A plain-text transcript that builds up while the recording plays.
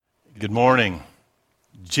Good morning.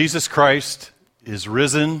 Jesus Christ is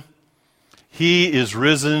risen. He is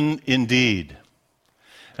risen indeed.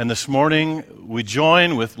 And this morning, we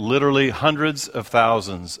join with literally hundreds of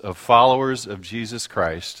thousands of followers of Jesus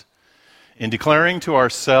Christ in declaring to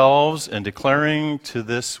ourselves and declaring to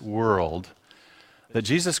this world that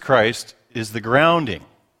Jesus Christ is the grounding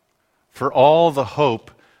for all the hope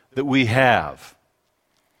that we have.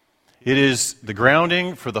 It is the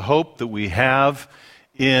grounding for the hope that we have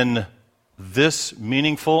in this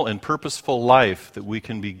meaningful and purposeful life that we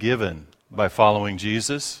can be given by following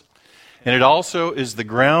Jesus. And it also is the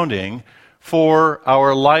grounding for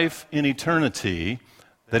our life in eternity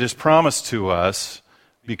that is promised to us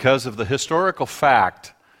because of the historical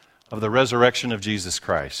fact of the resurrection of Jesus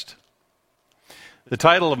Christ. The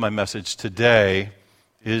title of my message today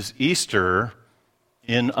is Easter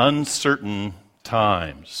in Uncertain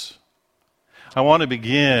Times. I want to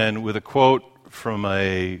begin with a quote from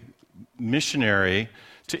a missionary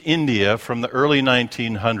to India from the early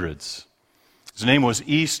 1900s. His name was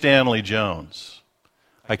E. Stanley Jones.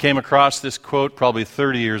 I came across this quote probably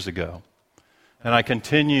 30 years ago, and I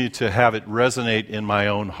continue to have it resonate in my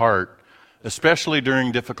own heart, especially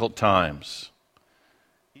during difficult times.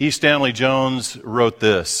 E. Stanley Jones wrote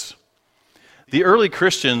this: "The early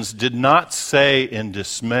Christians did not say in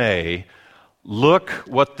dismay, 'Look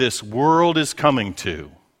what this world is coming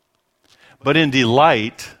to,' but in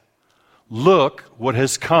delight, 'Look what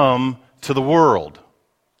has come to the world.'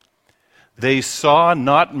 They saw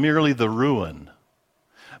not merely the ruin,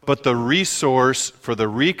 but the resource for the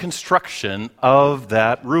reconstruction of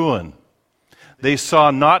that ruin. They saw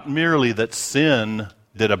not merely that sin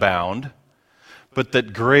did abound, but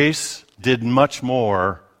that grace did much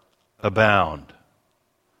more abound."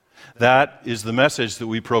 That is the message that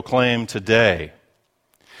we proclaim today.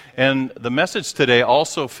 And the message today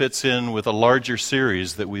also fits in with a larger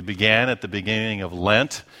series that we began at the beginning of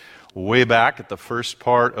Lent, way back at the first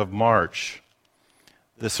part of March.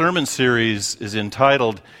 The sermon series is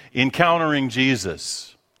entitled Encountering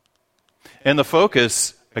Jesus. And the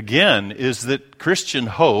focus, again, is that Christian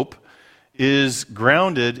hope is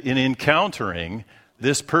grounded in encountering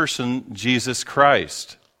this person, Jesus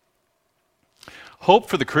Christ. Hope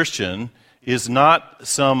for the Christian is not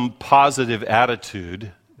some positive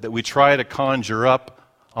attitude that we try to conjure up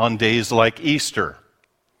on days like Easter.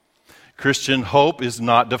 Christian hope is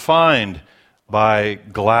not defined by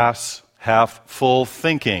glass half full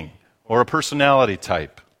thinking or a personality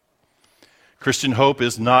type. Christian hope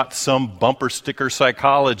is not some bumper sticker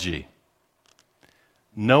psychology.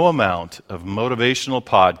 No amount of motivational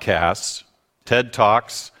podcasts, TED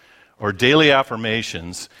Talks, or daily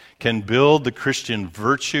affirmations can build the Christian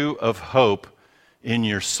virtue of hope in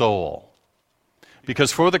your soul.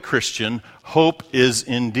 Because for the Christian, hope is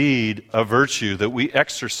indeed a virtue that we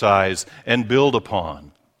exercise and build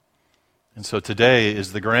upon. And so today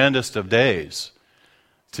is the grandest of days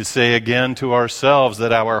to say again to ourselves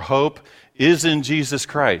that our hope is in Jesus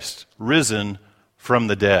Christ, risen from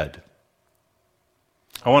the dead.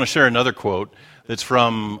 I want to share another quote that's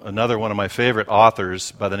from another one of my favorite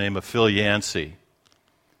authors by the name of Phil Yancey.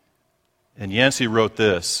 And Yancey wrote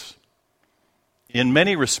this: "In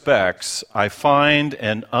many respects, I find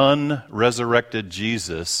an unresurrected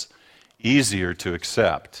Jesus easier to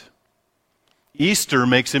accept. Easter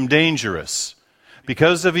makes him dangerous.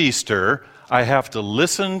 Because of Easter, I have to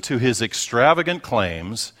listen to his extravagant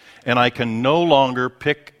claims, and I can no longer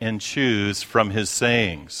pick and choose from his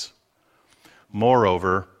sayings.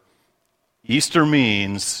 Moreover, Easter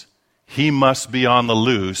means he must be on the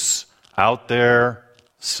loose out there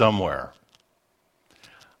somewhere."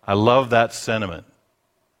 I love that sentiment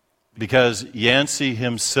because Yancey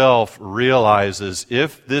himself realizes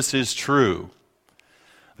if this is true,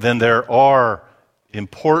 then there are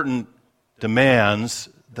important demands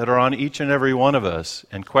that are on each and every one of us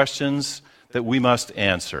and questions that we must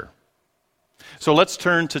answer. So let's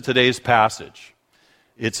turn to today's passage.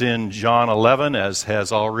 It's in John 11, as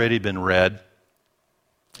has already been read,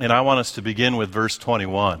 and I want us to begin with verse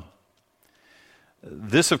 21.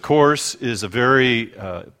 This, of course, is a very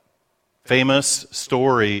famous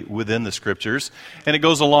story within the Scriptures, and it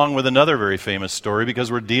goes along with another very famous story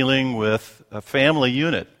because we're dealing with a family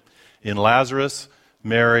unit in Lazarus,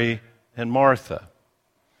 Mary, and Martha.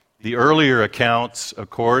 The earlier accounts,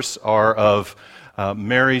 of course, are of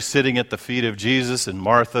Mary sitting at the feet of Jesus and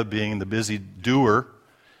Martha being the busy doer.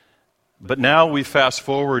 But now we fast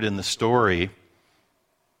forward in the story,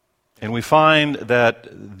 and we find that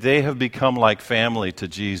they have become like family to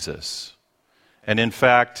Jesus. And in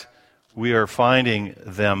fact, we are finding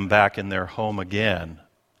them back in their home again,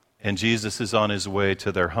 and Jesus is on his way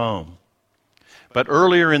to their home. But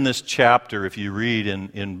earlier in this chapter, if you read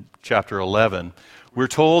in chapter 11, we're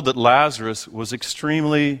told that Lazarus was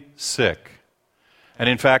extremely sick. And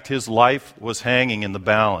in fact, his life was hanging in the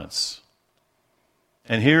balance.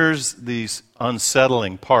 And here's the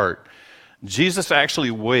unsettling part. Jesus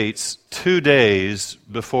actually waits 2 days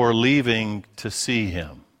before leaving to see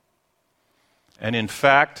him. And in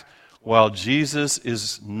fact, while Jesus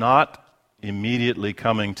is not immediately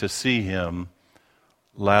coming to see him,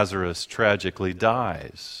 Lazarus tragically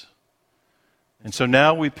dies. And so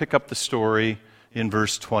now we pick up the story in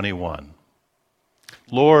verse 21.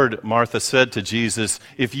 Lord, Martha said to Jesus,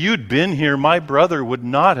 if you'd been here, my brother would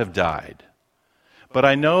not have died. But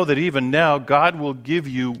I know that even now God will give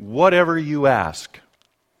you whatever you ask.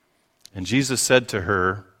 And Jesus said to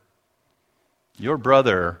her, your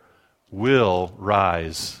brother will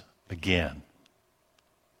rise again.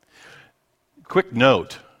 Quick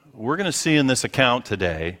note, we're going to see in this account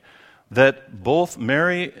today that both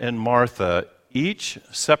Mary and Martha, each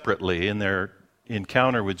separately in their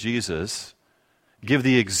encounter with Jesus, give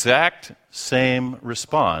the exact same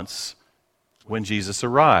response when Jesus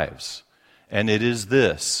arrives. And it is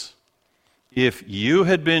this: if you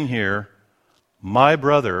had been here, my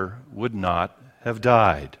brother would not have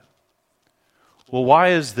died. Well, why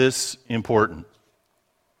is this important?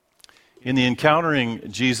 In the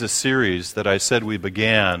Encountering Jesus series that I said we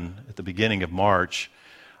began at the beginning of March,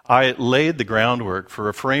 I laid the groundwork for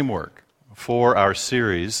a framework for our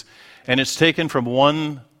series, and it's taken from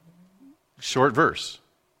one short verse,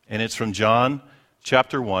 and it's from John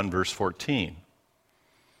chapter 1, verse 14.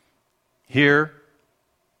 Here,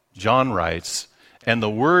 John writes, and the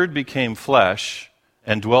Word became flesh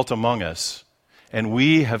and dwelt among us, and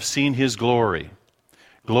we have seen his glory.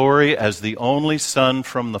 Glory as the only Son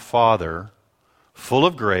from the Father, full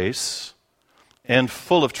of grace and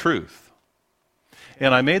full of truth.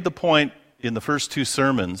 And I made the point in the first 2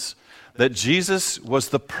 sermons that Jesus was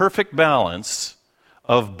the perfect balance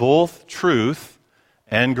of both truth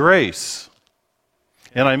and grace.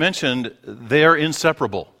 And I mentioned they are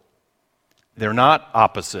inseparable. They're not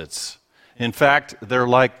opposites. In fact, they're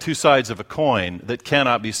like 2 sides of a coin that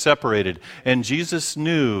cannot be separated. And Jesus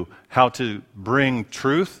knew how to bring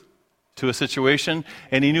truth to a situation,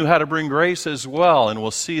 and he knew how to bring grace as well. And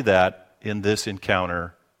we'll see that in this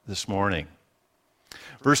encounter this morning.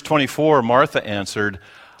 Verse 24, Martha answered,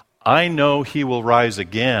 I know he will rise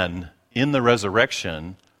again in the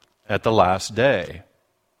resurrection at the last day.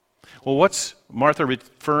 Well, what's Martha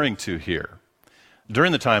referring to here?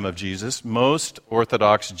 During the time of Jesus, most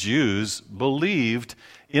Orthodox Jews believed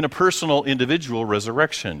in a personal, individual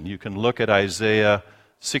resurrection. You can look at Isaiah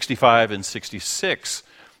 65 and 66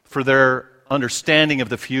 for their understanding of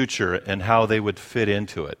the future and how they would fit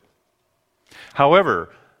into it. However,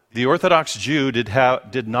 the Orthodox Jew did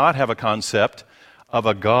not have a concept of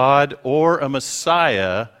a God or a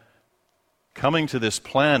Messiah coming to this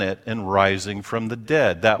planet and rising from the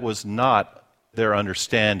dead. That was not their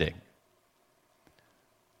understanding.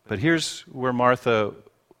 But here's where Martha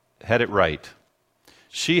had it right.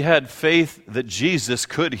 She had faith that Jesus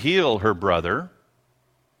could heal her brother,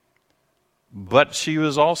 but she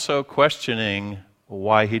was also questioning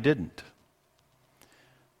why he didn't.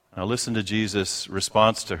 Now listen to Jesus'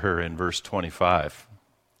 response to her in verse 25.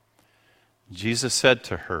 Jesus said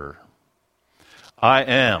to her, I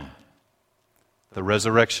am the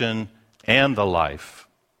resurrection and the life.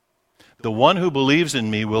 The one who believes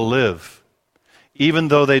in me will live, even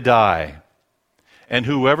though they die. And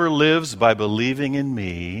whoever lives by believing in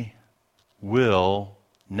me will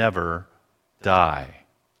never die.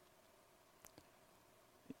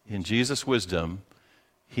 In Jesus' wisdom,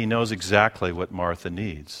 he knows exactly what Martha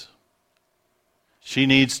needs. She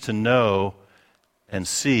needs to know and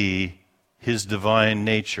see his divine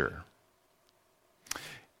nature.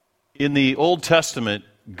 In the Old Testament,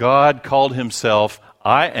 God called himself,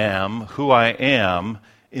 I am who I am,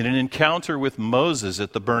 in an encounter with Moses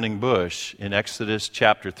at the burning bush in Exodus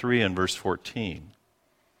chapter 3 and verse 14.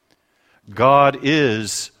 God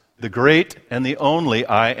is the great and the only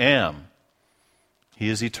I am. He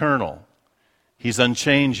is eternal. He's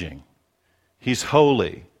unchanging. He's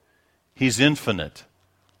holy. He's infinite.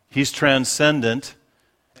 He's transcendent.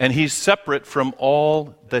 And he's separate from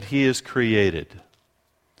all that he has created.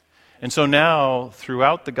 And so now,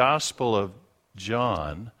 throughout the Gospel of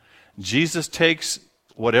John, Jesus takes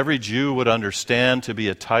what every Jew would understand to be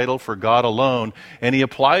a title for God alone, and he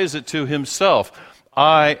applies it to himself.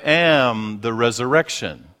 I am the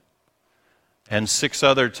resurrection. And 6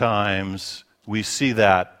 other times we see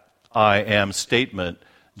that I am statement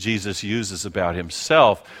Jesus uses about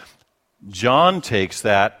himself. John takes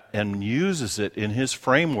that and uses it in his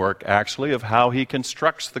framework, actually, of how he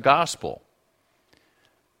constructs the gospel.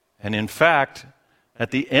 And in fact,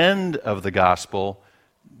 at the end of the gospel,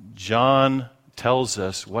 John tells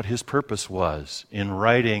us what his purpose was in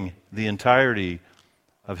writing the entirety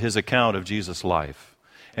of his account of Jesus' life.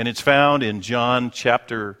 And it's found in John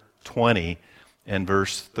chapter 20 and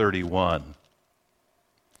verse 31.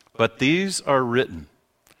 But these are written,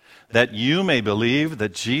 that you may believe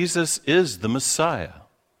that Jesus is the Messiah,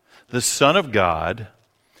 the Son of God,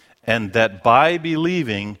 and that by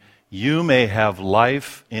believing you may have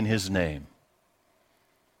life in his name.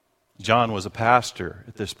 John was a pastor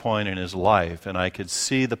at this point in his life, and I could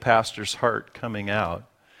see the pastor's heart coming out.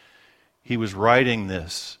 He was writing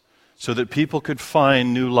this so that people could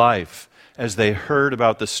find new life as they heard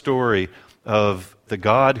about the story of the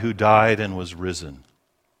God who died and was risen.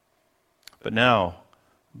 But now,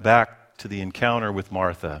 back to the encounter with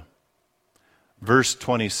Martha. Verse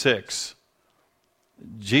 26,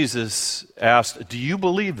 Jesus asked, "Do you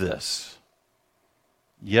believe this?"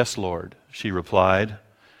 "Yes, Lord," she replied.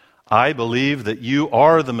 "I believe that you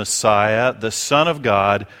are the Messiah, the Son of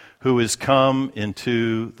God, who is come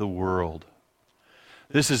into the world."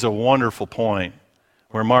 This is a wonderful point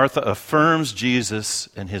where Martha affirms Jesus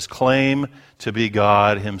and his claim to be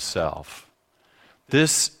God himself.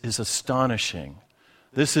 This is astonishing.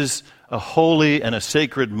 This is a holy and a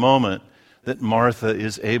sacred moment that Martha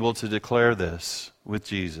is able to declare this with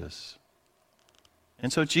Jesus.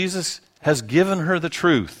 And so Jesus has given her the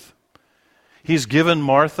truth. He's given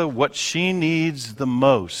Martha what she needs the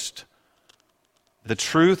most, the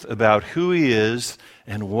truth about who he is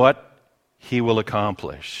and what he will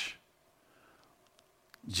accomplish.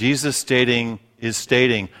 Jesus is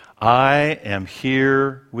stating, "I am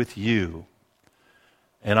here with you,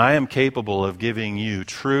 and I am capable of giving you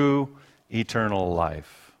true eternal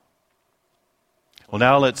life." Well,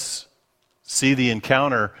 now let's see the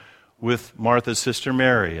encounter with Martha's sister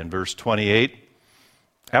Mary in verse 28.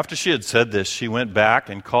 After she had said this, she went back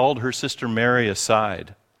and called her sister Mary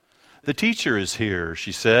aside. "The teacher is here,"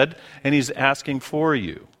 she said, "and he's asking for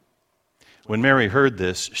you." When Mary heard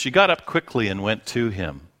this, she got up quickly and went to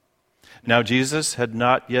him. Now Jesus had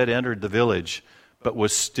not yet entered the village, but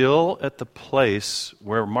was still at the place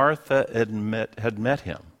where Martha had met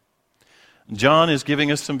him. John is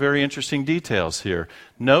giving us some very interesting details here.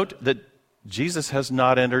 Note that Jesus has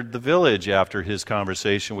not entered the village after his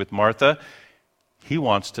conversation with Martha. He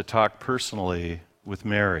wants to talk personally with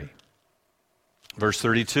Mary. Verse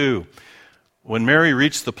 32, when Mary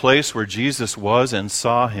reached the place where Jesus was and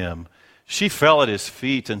saw him, she fell at his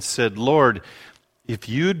feet and said, "Lord, if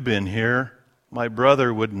you'd been here, my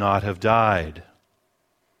brother would not have died."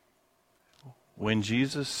 When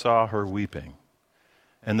Jesus saw her weeping,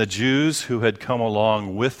 and the Jews who had come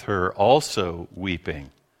along with her also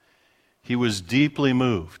weeping, he was deeply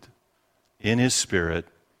moved in his spirit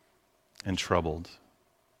and troubled.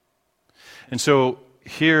 And so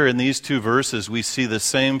here in these two verses, we see the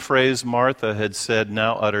same phrase Martha had said,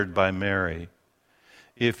 now uttered by Mary.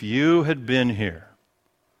 "If you had been here,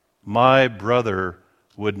 my brother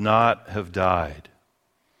would not have died."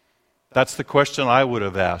 That's the question I would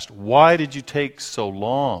have asked. Why did you take so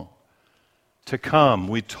long to come?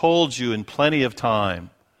 We told you in plenty of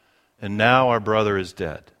time, and now our brother is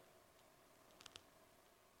dead.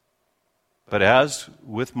 But as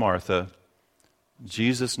with Martha,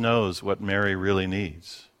 Jesus knows what Mary really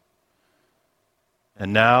needs.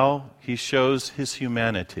 And now he shows his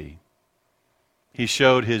humanity. He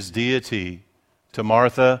showed his deity to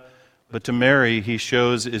Martha, but to Mary he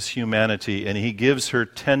shows his humanity, and he gives her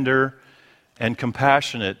tender and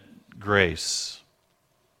compassionate grace.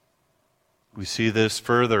 We see this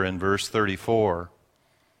further in verse 34.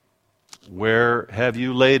 "Where have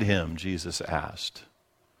you laid him?" Jesus asked.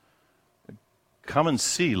 "Come and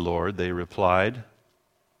see, Lord," they replied.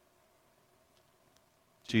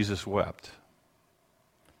 Jesus wept.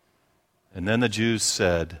 And then the Jews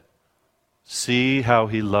said, "See how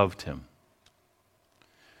he loved him."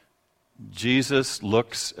 Jesus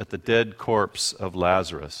looks at the dead corpse of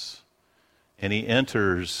Lazarus, and he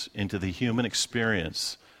enters into the human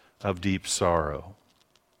experience of deep sorrow.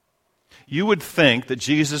 You would think that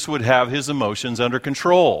Jesus would have his emotions under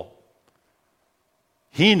control.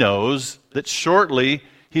 He knows that shortly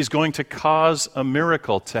he's going to cause a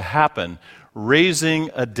miracle to happen,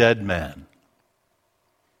 raising a dead man.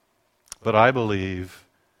 But I believe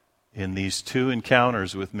in these two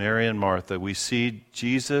encounters with Mary and Martha, we see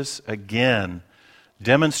Jesus again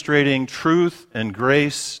demonstrating truth and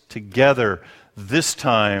grace together, this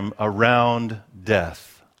time around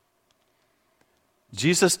death.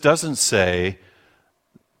 Jesus doesn't say,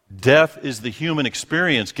 Death is the human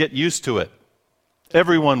experience. Get used to it.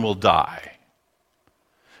 Everyone will die.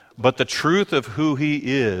 But the truth of who he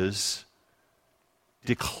is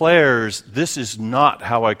declares, this is not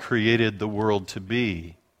how I created the world to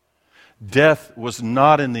be. Death was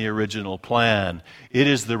not in the original plan. It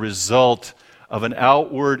is the result of an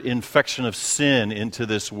outward infection of sin into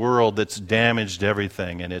this world that's damaged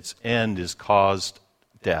everything, and its end is caused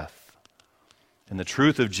death. And the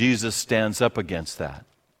truth of Jesus stands up against that.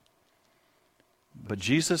 But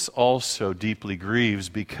Jesus also deeply grieves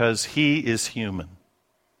because he is human.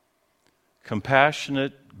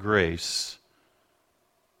 Compassionate grace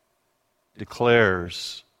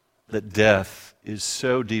declares that death is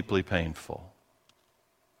so deeply painful.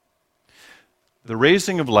 The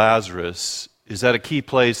raising of Lazarus is at a key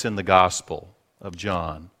place in the Gospel of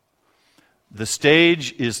John. The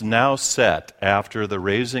stage is now set after the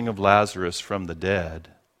raising of Lazarus from the dead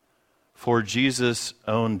for Jesus'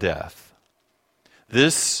 own death.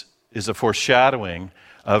 This is a foreshadowing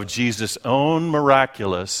of Jesus' own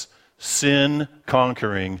miraculous,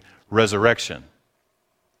 sin-conquering resurrection.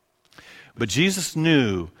 But Jesus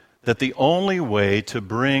knew that the only way to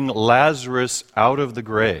bring Lazarus out of the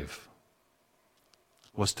grave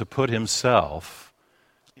was to put himself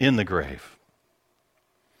in the grave.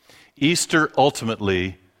 Easter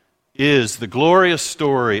ultimately is the glorious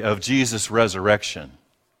story of Jesus' resurrection.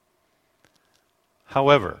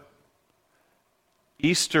 However,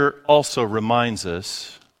 Easter also reminds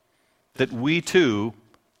us that we too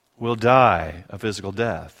will die a physical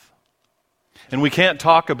death. And we can't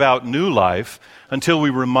talk about new life until we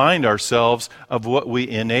remind ourselves of what we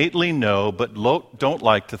innately know but don't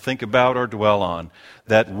like to think about or dwell on,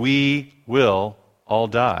 that we will all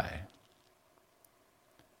die.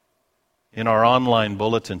 In our online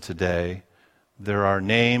bulletin today, there are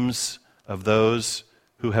names of those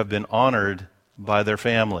who have been honored by their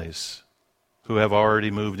families, who have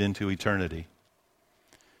already moved into eternity.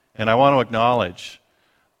 And I want to acknowledge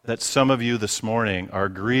that some of you this morning are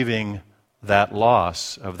grieving that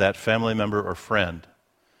loss of that family member or friend.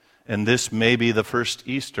 And this may be the first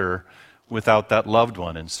Easter without that loved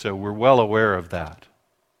one, and so we're well aware of that.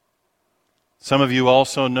 Some of you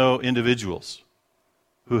also know individuals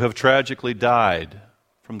who have tragically died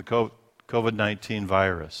from the COVID-19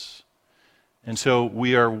 virus. And so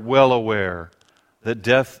we are well aware that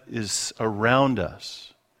death is around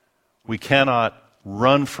us. We cannot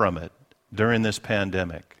run from it during this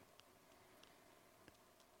pandemic.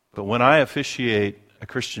 But when I officiate a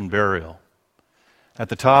Christian burial, at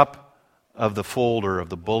the top of the folder of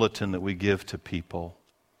the bulletin that we give to people,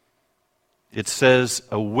 it says,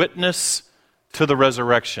 a witness to the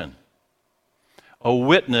resurrection. A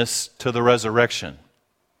witness to the resurrection.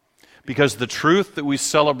 Because the truth that we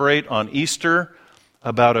celebrate on Easter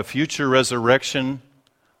about a future resurrection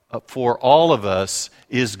for all of us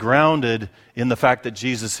is grounded in the fact that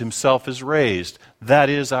Jesus himself is raised. That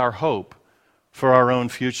is our hope for our own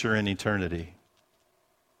future in eternity.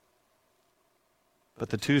 But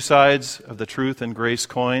the two sides of the truth and grace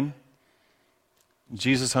coin,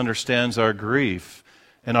 Jesus understands our grief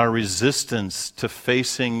and our resistance to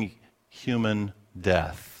facing human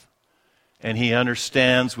death. And he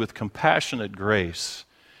understands with compassionate grace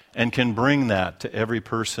and can bring that to every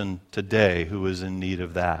person today who is in need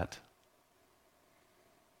of that.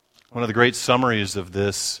 One of the great summaries of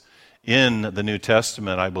this in the New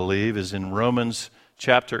Testament, I believe, is in Romans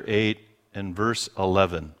chapter 8 and verse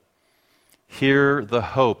 11. Hear the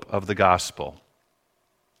hope of the gospel.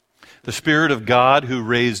 The Spirit of God who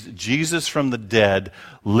raised Jesus from the dead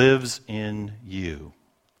lives in you.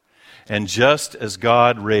 And just as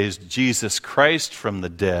God raised Jesus Christ from the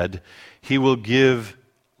dead, he will give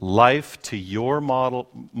life to your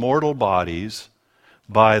mortal bodies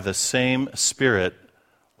by the same Spirit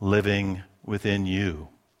living within you.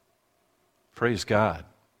 Praise God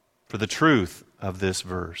for the truth of this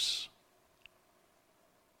verse.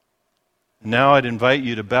 Now I'd invite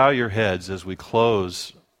you to bow your heads as we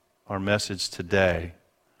close our message today.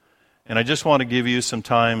 And I just want to give you some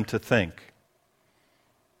time to think.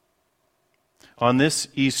 On this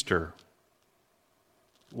Easter,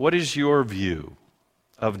 what is your view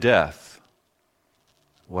of death?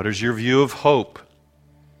 What is your view of hope?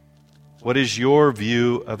 What is your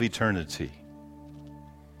view of eternity?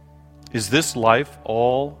 Is this life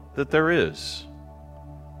all that there is?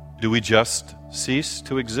 Do we just cease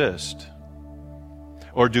to exist?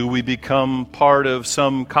 Or do we become part of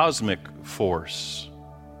some cosmic force?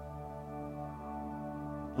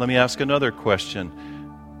 Let me ask another question.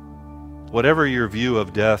 Whatever your view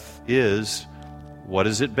of death is, what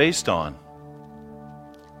is it based on?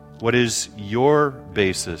 What is your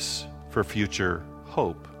basis for future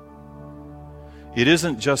hope? It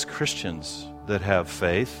isn't just Christians that have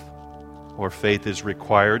faith, or faith is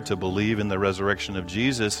required to believe in the resurrection of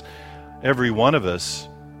Jesus. Every one of us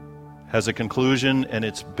has a conclusion, and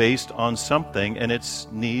it's based on something, and it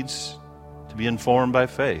needs to be informed by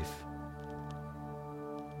faith.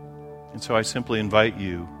 And so I simply invite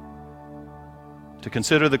you to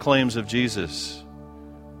consider the claims of Jesus,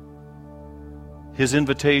 his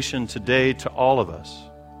invitation today to all of us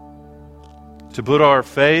to put our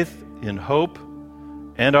faith in hope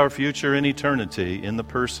and our future in eternity in the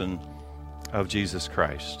person of Jesus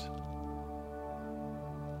Christ.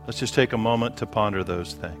 Let's just take a moment to ponder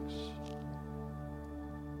those things.